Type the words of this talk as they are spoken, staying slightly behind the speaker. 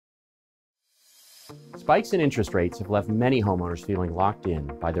Spikes in interest rates have left many homeowners feeling locked in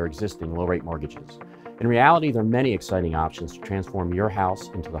by their existing low-rate mortgages. In reality, there are many exciting options to transform your house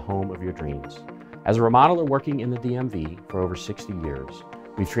into the home of your dreams. As a remodeler working in the DMV for over 60 years,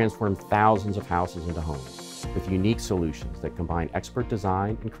 we've transformed thousands of houses into homes with unique solutions that combine expert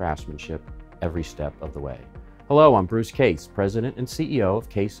design and craftsmanship every step of the way. Hello, I'm Bruce Case, President and CEO of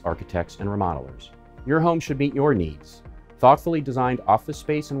Case Architects and Remodelers. Your home should meet your needs. Thoughtfully designed office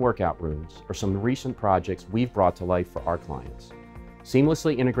space and workout rooms are some recent projects we've brought to life for our clients.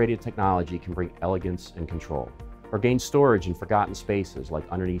 Seamlessly integrated technology can bring elegance and control, or gain storage in forgotten spaces like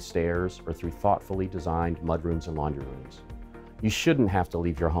underneath stairs or through thoughtfully designed mudrooms and laundry rooms. You shouldn't have to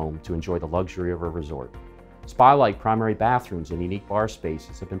leave your home to enjoy the luxury of a resort. Spa-like primary bathrooms and unique bar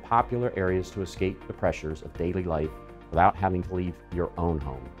spaces have been popular areas to escape the pressures of daily life without having to leave your own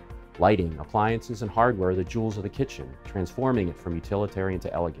home. Lighting, appliances, and hardware are the jewels of the kitchen, transforming it from utilitarian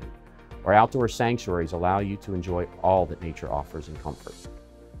to elegant. Or outdoor sanctuaries allow you to enjoy all that nature offers in comfort.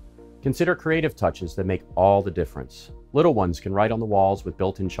 Consider creative touches that make all the difference. Little ones can write on the walls with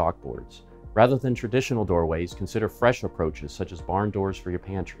built-in chalkboards. Rather than traditional doorways, consider fresh approaches such as barn doors for your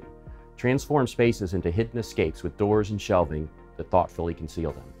pantry. Transform spaces into hidden escapes with doors and shelving that thoughtfully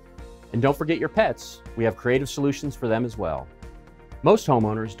conceal them. And don't forget your pets. We have creative solutions for them as well. Most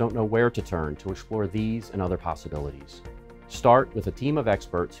homeowners don't know where to turn to explore these and other possibilities. Start with a team of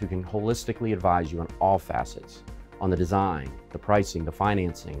experts who can holistically advise you on all facets, on the design, the pricing, the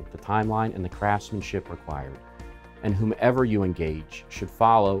financing, the timeline, and the craftsmanship required. And whomever you engage should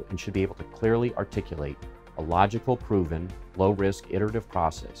follow and should be able to clearly articulate a logical, proven, low-risk, iterative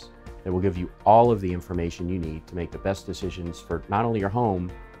process that will give you all of the information you need to make the best decisions for not only your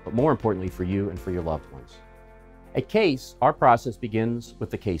home, but more importantly for you and for your loved ones. At Case, our process begins with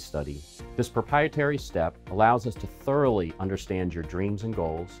the case study. This proprietary step allows us to thoroughly understand your dreams and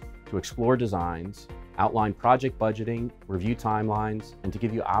goals, to explore designs, outline project budgeting, review timelines, and to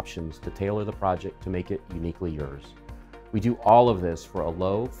give you options to tailor the project to make it uniquely yours. We do all of this for a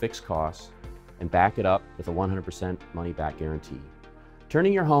low fixed cost and back it up with a 100% money-back guarantee.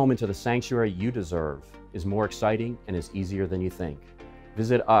 Turning your home into the sanctuary you deserve is more exciting and is easier than you think.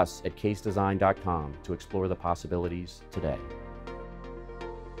 Visit us at casedesign.com to explore the possibilities today.